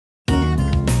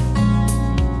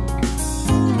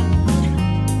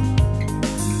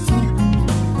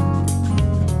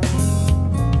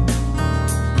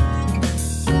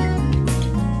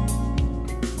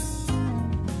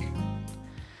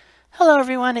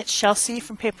everyone, it's Shel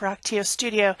from Paper Octio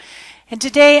Studio, and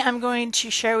today I'm going to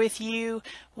share with you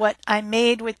what I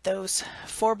made with those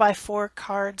 4x4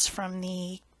 cards from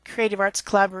the Creative Arts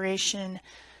Collaboration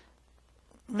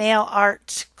Mail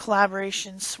Art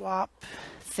Collaboration swap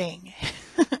thing.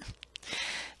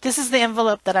 This is the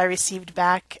envelope that I received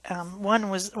back.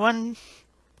 One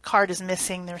card is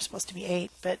missing. There were supposed to be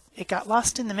 8, but it got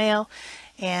lost in the mail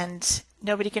and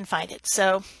nobody can find it.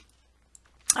 So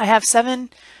I have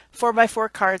 7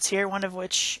 4x4 cards here, one of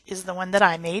which is the one that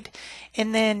I made.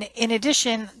 And then in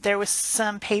addition, there was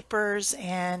some papers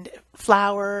and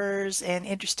flowers and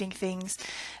interesting things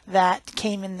that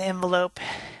came in the envelope.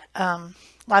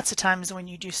 Lots of times when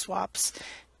you do swaps,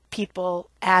 people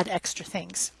add extra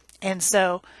things. And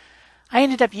so I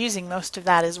ended up using most of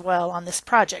that as well on this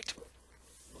project.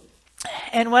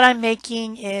 And what I'm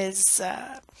making is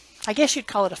I guess you'd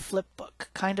call it a flip book,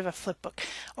 kind of a flip book,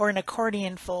 or an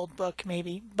accordion fold book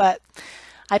maybe. But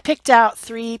I picked out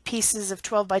 3 pieces of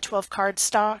 12 by 12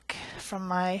 cardstock from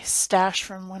my stash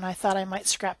from when I thought I might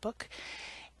scrapbook,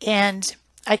 and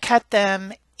I cut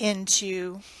them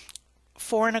into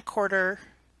 4 1/4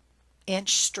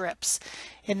 inch strips.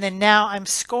 And then now I'm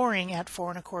scoring at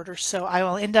 4 1/4, so I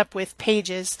will end up with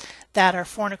pages that are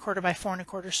 4 1/4 by 4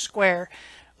 1/4 square,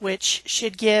 which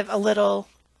should give a little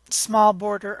small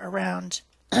border around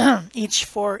each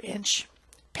 4-inch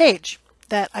page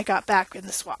that I got back in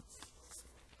the swap.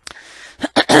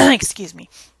 Excuse me.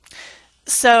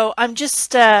 So I'm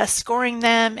just scoring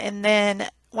them, and then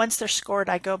once they're scored,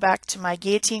 I go back to my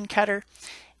guillotine cutter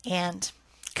and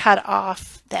cut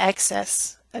off the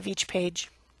excess of each page.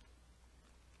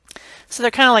 So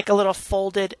they're kind of like a little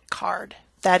folded card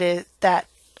that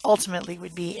ultimately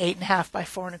would be 8.5 by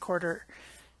 4 1/4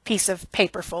 piece of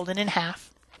paper folded in half.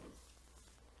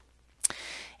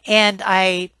 And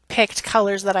I picked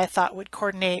colors that I thought would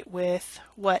coordinate with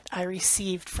what I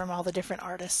received from all the different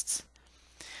artists.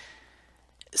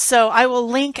 So I will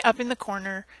link up in the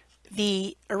corner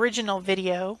the original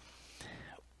video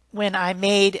when I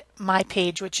made my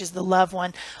page, which is the love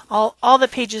one. All the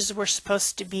pages were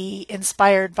supposed to be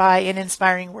inspired by an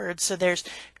inspiring word. So there's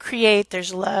create,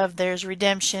 there's love, there's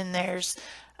redemption, there's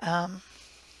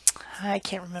I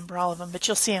can't remember all of them, but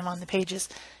you'll see them on the pages.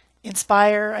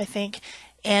 Inspire, I think.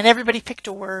 And everybody picked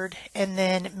a word and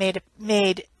then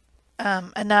made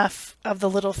enough of the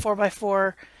little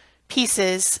 4x4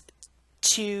 pieces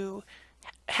to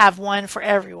have one for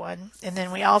everyone. And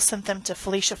then we all sent them to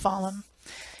Felicia Fallum.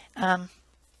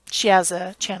 She has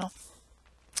a channel.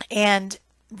 And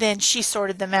then she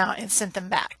sorted them out and sent them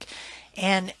back.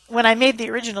 And when I made the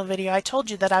original video, I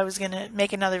told you that I was going to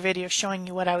make another video showing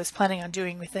you what I was planning on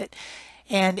doing with it.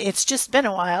 And it's just been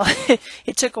a while.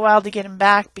 It took a while to get them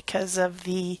back because of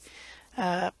the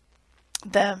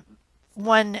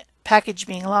one package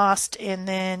being lost, and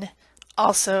then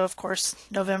also, of course,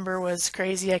 November was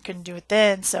crazy. I couldn't do it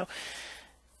then. So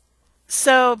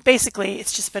basically,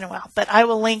 it's just been a while. But I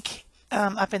will link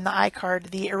up in the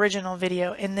iCard the original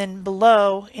video, and then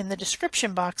below in the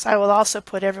description box, I will also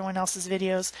put everyone else's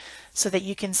videos so that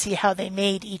you can see how they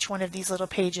made each one of these little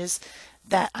pages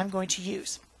that I'm going to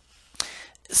use.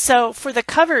 So for the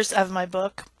covers of my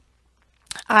book,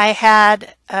 I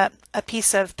had a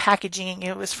piece of packaging.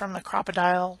 It was from the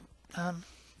Crocodile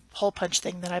hole punch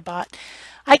thing that I bought.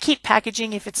 I keep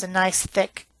packaging if it's a nice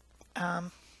thick,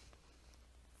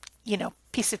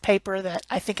 piece of paper that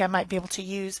I think I might be able to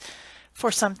use for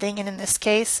something. And in this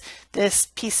case, this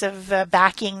piece of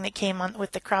backing that came on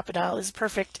with the Crocodile is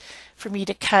perfect for me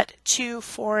to cut 2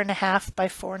 4.5 by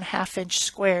 4.5 inch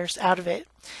squares out of it.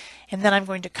 And then I'm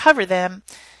going to cover them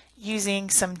using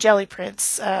some jelly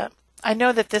prints. I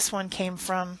know that this one came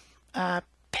from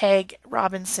Peg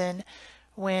Robinson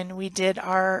when we did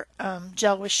our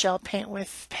Gel with Shell, Paint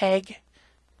with Peg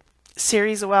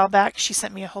series a while back. She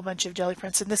sent me a whole bunch of jelly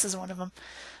prints, and this is one of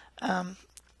them.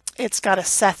 It's got a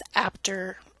Seth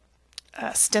Apter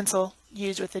stencil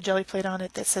used with a jelly plate on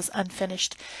it that says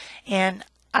unfinished. And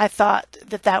I thought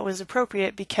that that was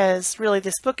appropriate because really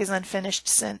this book is unfinished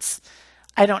since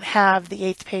I don't have the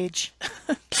 8th page.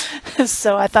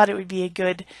 So I thought it would be a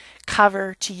good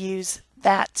cover to use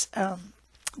that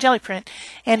jelly print.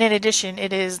 And in addition,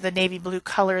 it is the navy blue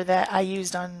color that I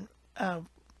used on a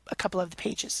couple of the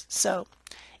pages. So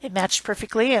it matched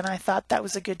perfectly, and I thought that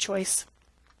was a good choice.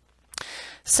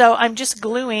 So I'm just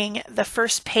gluing the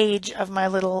first page of my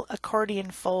little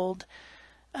accordion fold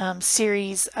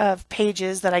series of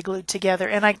pages that I glued together.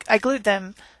 And I glued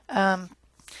them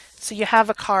so you have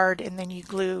a card, and then you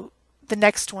glue the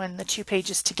next one, the 2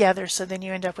 pages together, so then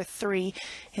you end up with 3,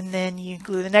 and then you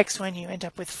glue the next one, you end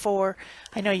up with 4.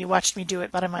 I know you watched me do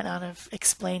it, but I might not have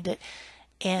explained it.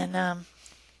 And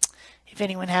if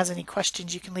anyone has any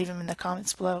questions, you can leave them in the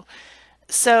comments below.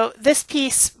 So this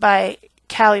piece by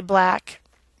Callie Black,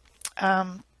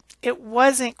 it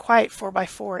wasn't quite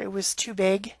 4x4. It was too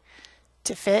big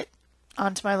to fit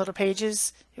onto my little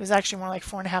pages. It was actually more like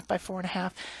 4.5 by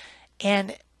 4.5,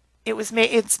 and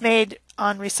it's made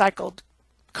on recycled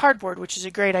cardboard, which is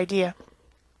a great idea.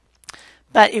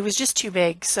 But it was just too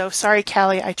big. So sorry,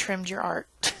 Callie, I trimmed your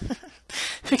art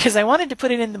because I wanted to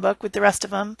put it in the book with the rest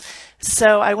of them.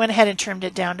 So I went ahead and trimmed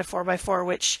it down to 4x4,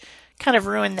 which kind of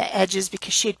ruined the edges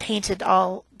because she had painted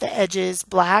all the edges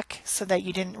black so that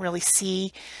you didn't really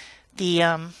see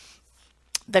the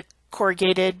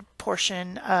corrugated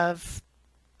portion of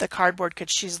the cardboard, because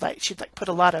she'd put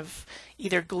a lot of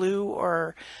either glue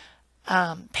or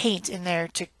paint in there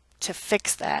to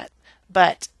fix that.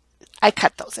 But I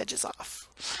cut those edges off.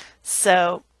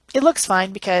 So it looks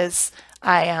fine because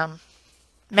I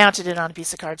mounted it on a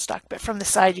piece of cardstock, but from the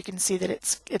side you can see that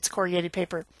it's corrugated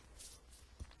paper.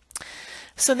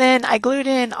 So then I glued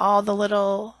in all the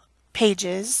little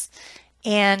pages,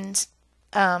 and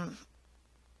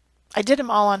I did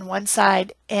them all on one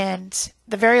side, and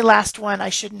the very last one I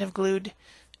shouldn't have glued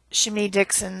Shimmy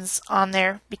Dixon's on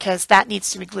there because that needs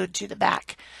to be glued to the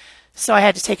back. So I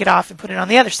had to take it off and put it on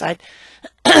the other side,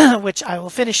 which I will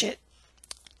finish it.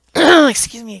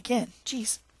 Excuse me again.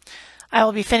 Jeez. I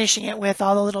will be finishing it with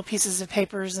all the little pieces of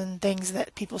papers and things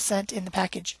that people sent in the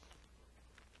package.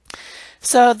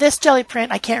 So this jelly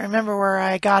print, I can't remember where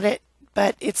I got it,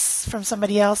 but it's from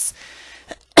somebody else.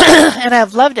 And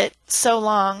I've loved it so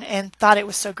long and thought it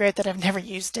was so great that I've never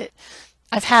used it.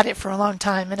 I've had it for a long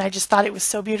time, and I just thought it was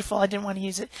so beautiful I didn't want to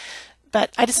use it.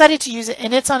 But I decided to use it,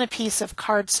 and it's on a piece of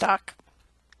cardstock.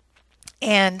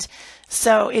 And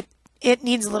so it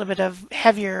needs a little bit of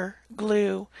heavier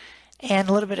glue and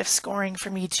a little bit of scoring for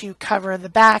me to cover the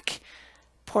back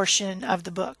portion of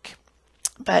the book.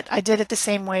 But I did it the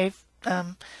same way,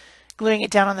 gluing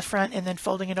it down on the front and then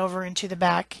folding it over into the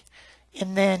back.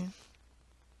 And then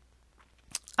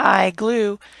I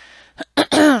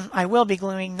will be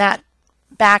gluing that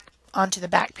back onto the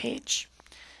back page.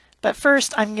 But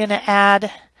first I'm going to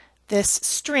add this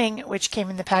string which came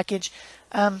in the package.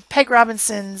 Peg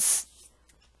Robinson's,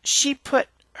 she put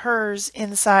hers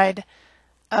inside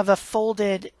of a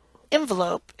folded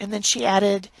envelope, and then she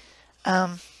added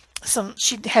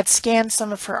she had scanned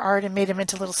some of her art and made them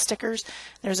into little stickers.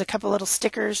 There's a couple little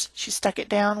stickers she stuck it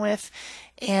down with,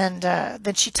 and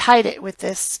then she tied it with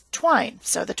this twine.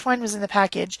 So the twine was in the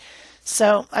package.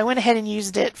 So I went ahead and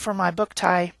used it for my book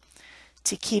tie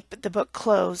to keep the book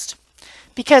closed,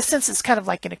 because since it's kind of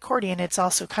like an accordion, it's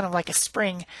also kind of like a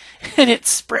spring, and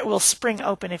it will spring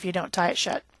open if you don't tie it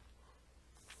shut.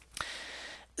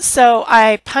 So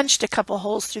I punched a couple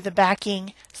holes through the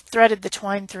backing, threaded the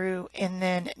twine through, and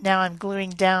then now I'm gluing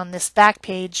down this back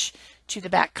page to the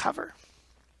back cover.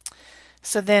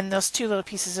 So then those two little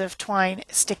pieces of twine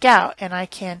stick out, and I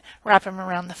can wrap them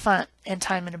around the front and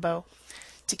tie them in a bow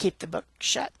to keep the book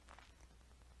shut.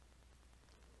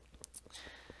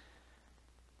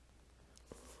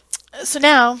 So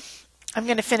now I'm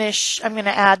going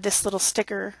to add this little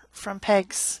sticker from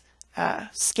Peg's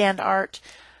scanned art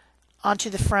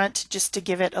onto the front just to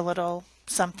give it a little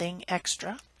something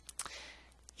extra.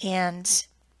 And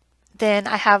then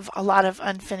I have a lot of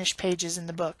unfinished pages in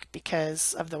the book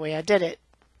because of the way I did it.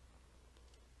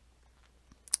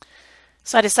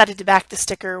 So I decided to back the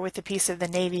sticker with a piece of the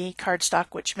navy cardstock,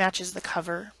 which matches the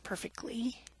cover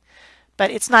perfectly. But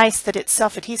it's nice that it's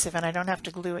self-adhesive and I don't have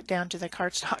to glue it down to the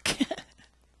cardstock.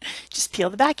 Just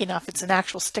peel the backing off. It's an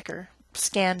actual sticker.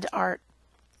 Scanned art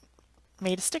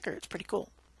made a sticker. It's pretty cool.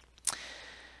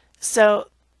 So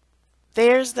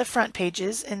there's the front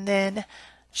pages, and then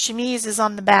Chemise is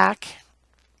on the back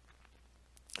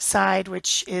side,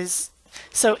 which is,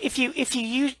 so if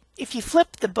you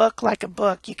flip the book like a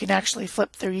book, you can actually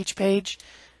flip through each page,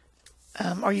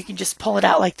 or you can just pull it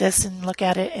out like this and look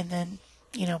at it and then,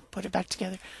 you know, put it back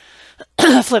together.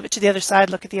 Flip it to the other side,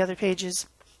 look at the other pages.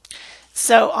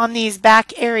 So on these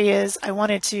back areas, I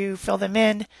wanted to fill them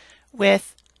in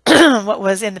with what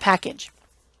was in the package.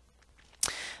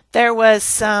 There was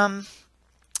some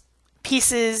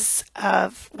pieces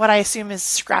of what I assume is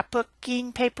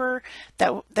scrapbooking paper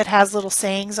that has little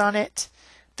sayings on it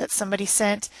that somebody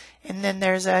sent, and then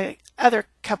there's a other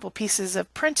couple pieces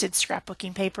of printed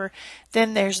scrapbooking paper.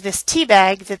 Then there's this tea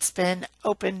bag that's been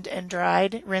opened and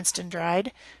dried, rinsed and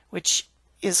dried, which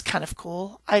is kind of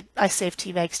cool. I save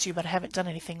tea bags too, but I haven't done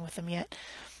anything with them yet.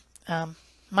 Mine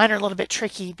are a little bit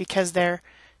tricky because they're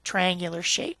triangular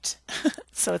shaped,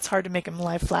 so it's hard to make them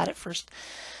lie flat at first.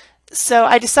 So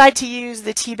I decided to use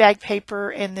the tea bag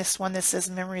paper in this one that says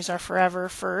Memories Are Forever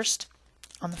first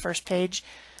on the first page,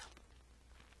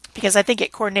 because I think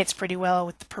it coordinates pretty well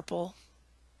with the purple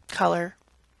color.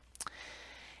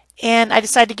 And I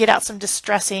decided to get out some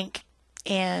distress ink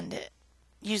and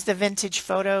use the vintage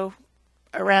photo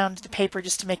around the paper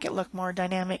just to make it look more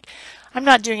dynamic. I'm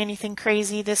not doing anything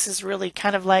crazy. This is really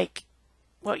kind of like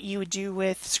what you would do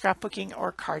with scrapbooking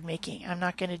or card making. I'm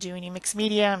not going to do any mixed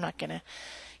media. I'm not going to,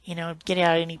 get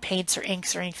out any paints or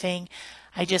inks or anything.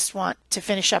 I just want to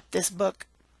finish up this book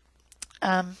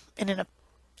in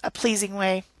a pleasing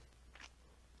way.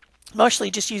 Mostly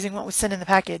just using what was sent in the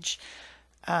package.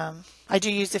 I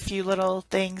do use a few little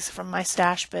things from my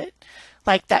stash, but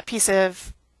like that piece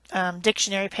of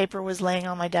dictionary paper was laying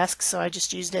on my desk, so I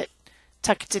just used it,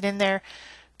 tucked it in there,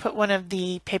 put one of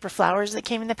the paper flowers that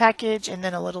came in the package, and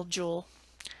then a little jewel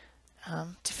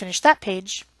to finish that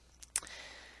page.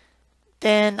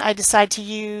 Then I decided to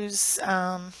use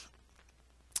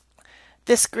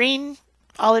this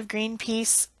olive green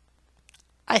piece.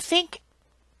 I think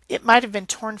it might have been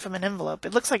torn from an envelope.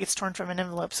 It looks like it's torn from an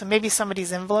envelope, so maybe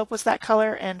somebody's envelope was that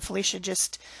color, and Felicia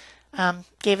just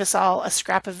gave us all a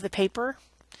scrap of the paper.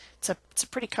 It's a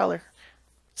pretty color.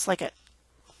 It's like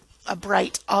a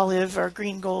bright olive or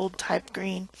green gold type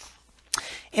green.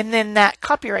 And then that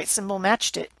copyright symbol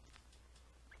matched it.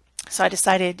 So I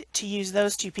decided to use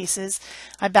those two pieces.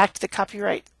 I backed the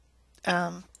copyright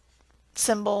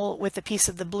symbol with a piece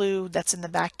of the blue that's in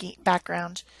the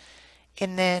background,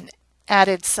 and then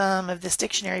added some of this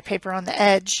dictionary paper on the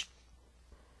edge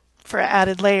for an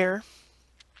added layer.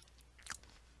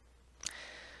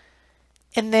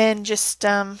 And then just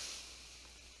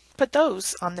put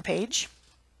those on the page.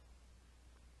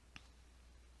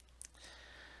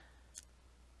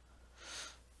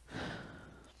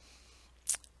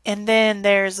 And then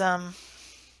there's, I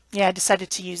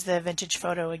decided to use the vintage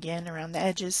photo again around the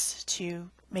edges to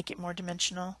make it more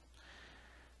dimensional.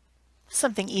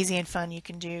 Something easy and fun you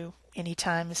can do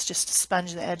anytime is just to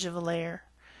sponge the edge of a layer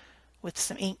with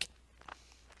some ink,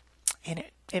 and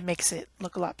it makes it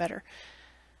look a lot better.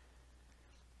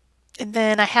 And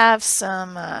then I have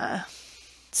some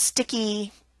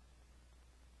sticky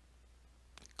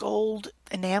gold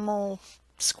enamel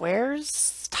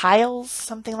squares, tiles,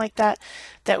 something like that,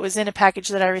 that was in a package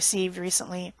that I received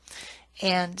recently,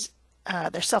 and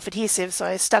they're self-adhesive, so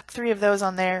I stuck 3 of those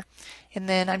on there, and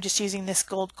then I'm just using this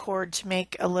gold cord to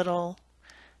make a little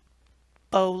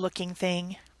bow looking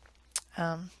thing.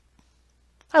 I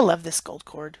love this gold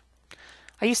cord.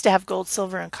 I used to have gold,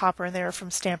 silver, and copper, and they were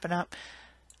from Stampin' Up.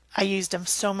 I used them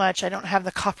so much I don't have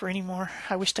the copper anymore.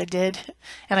 I wished I did,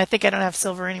 and I think I don't have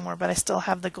silver anymore, but I still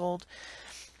have the gold.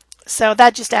 So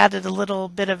that just added a little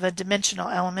bit of a dimensional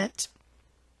element.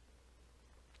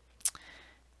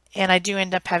 And I do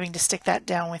end up having to stick that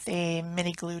down with a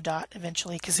mini glue dot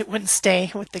eventually because it wouldn't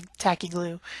stay with the tacky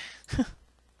glue.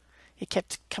 It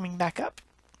kept coming back up.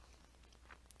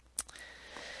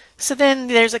 So then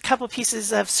there's a couple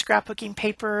pieces of scrapbooking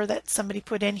paper that somebody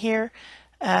put in here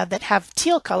that have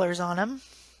teal colors on them.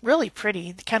 Really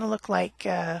pretty. They kind of look like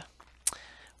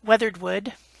weathered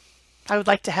wood. I would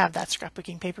like to have that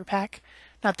scrapbooking paper pack.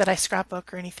 Not that I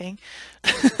scrapbook or anything,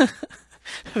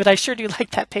 but I sure do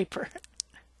like that paper.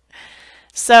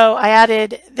 So I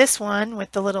added this one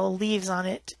with the little leaves on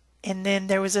it, and then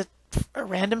there was a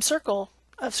random circle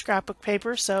of scrapbook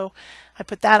paper, so I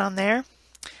put that on there.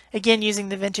 Again, using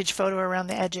the vintage photo around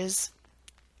the edges.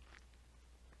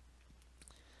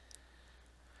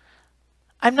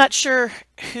 I'm not sure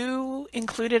who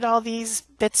included all these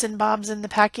bits and bobs in the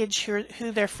package,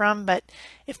 who they're from, but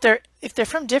if they're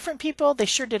from different people, they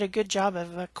sure did a good job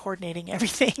of coordinating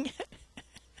everything.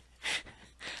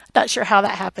 Not sure how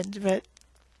that happened, but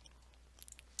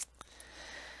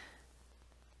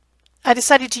I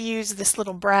decided to use this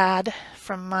little brad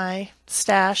from my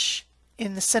stash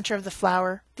in the center of the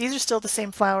flower. These are still the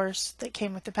same flowers that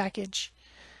came with the package.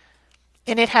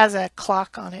 And it has a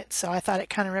clock on it, so I thought it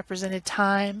kind of represented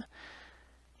time.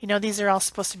 You know, these are all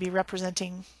supposed to be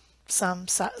representing some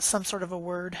sort of a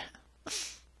word.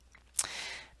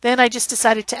 Then I just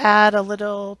decided to add a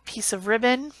little piece of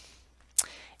ribbon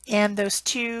and those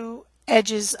 2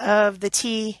 edges of the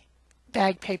tea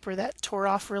bag paper that tore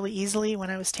off really easily when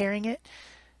I was tearing it.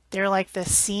 They're like the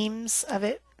seams of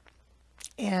it,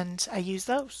 and I use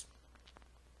those.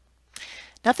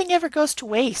 Nothing ever goes to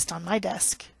waste on my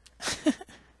desk.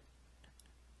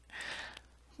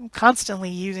 I'm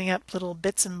constantly using up little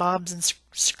bits and bobs and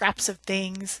scraps of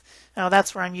things. Oh,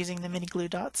 that's where I'm using the mini glue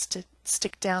dots to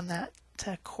stick down that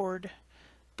cord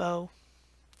bow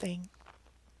thing.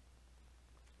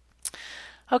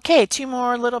 Okay, 2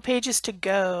 more little pages to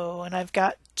go, and I've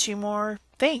got 2 more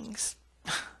things.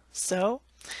 So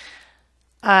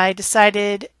I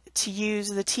decided to use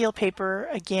the teal paper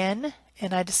again,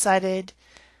 and I decided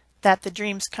that the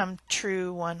Dreams Come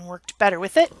True one worked better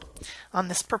with it on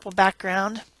this purple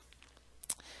background.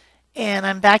 And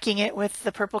I'm backing it with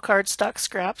the purple cardstock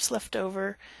scraps left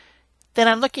over. Then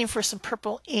I'm looking for some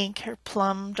purple ink, or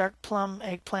plum, dark plum,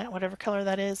 eggplant, whatever color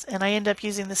that is. And I end up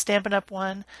using the Stampin' Up!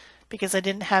 One because I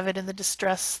didn't have it in the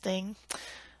distress thing.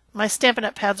 My Stampin'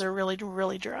 Up! Pads are really,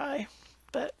 really dry,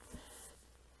 but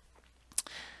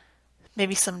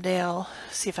maybe someday I'll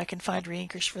see if I can find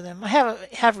reinkers for them. I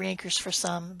have reinkers for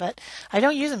some, but I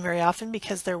don't use them very often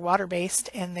because they're water-based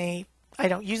and I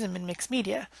don't use them in mixed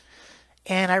media.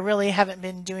 And I really haven't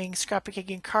been doing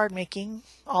scrapbooking and card making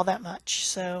all that much,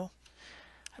 so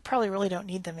I probably really don't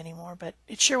need them anymore, but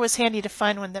it sure was handy to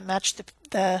find one that matched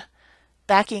the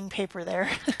backing paper there.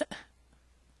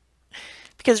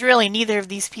 Because really neither of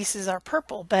these pieces are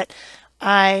purple, but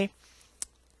I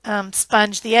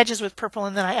sponged the edges with purple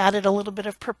and then I added a little bit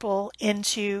of purple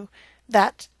into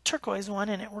that turquoise one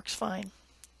and it works fine.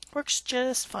 Works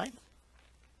just fine.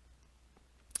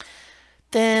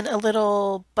 Then a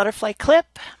little butterfly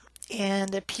clip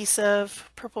and a piece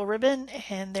of purple ribbon,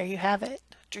 and there you have it.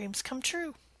 Dreams come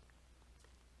true.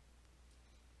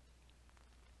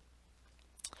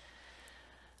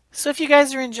 So if you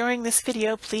guys are enjoying this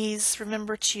video, please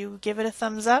remember to give it a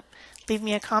thumbs up, leave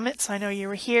me a comment so I know you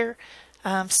were here,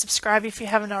 subscribe if you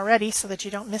haven't already so that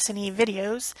you don't miss any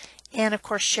videos, and of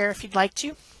course share if you'd like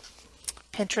to,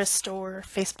 Pinterest or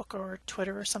Facebook or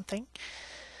Twitter or something.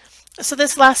 So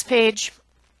this last page,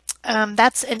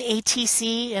 that's an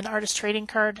ATC, an artist trading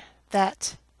card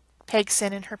that Peg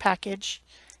sent in her package,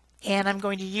 and I'm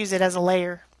going to use it as a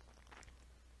layer.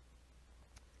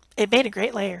 It made a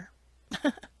great layer.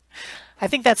 I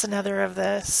think that's another of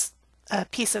the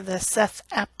piece of the Seth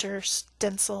Apter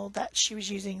stencil that she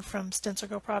was using from Stencil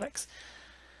Girl Products.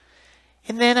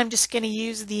 And then I'm just going to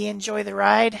use the Enjoy the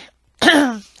Ride.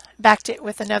 Backed it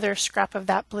with another scrap of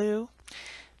that blue.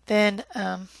 Then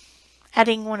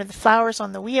adding one of the flowers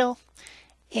on the wheel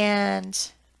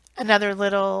and another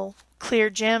little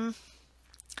clear gem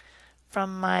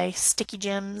from my sticky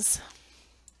gems.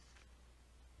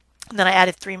 And then I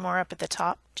added 3 more up at the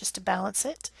top just to balance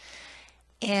it.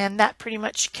 And that pretty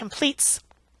much completes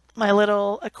my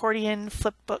little accordion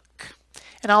flip book.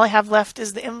 And all I have left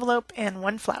is the envelope and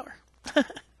 1 flower.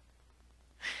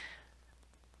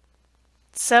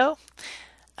 So,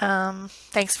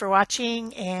 thanks for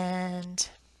watching, and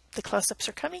the close-ups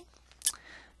are coming.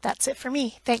 That's it for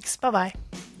me. Thanks. Bye-bye.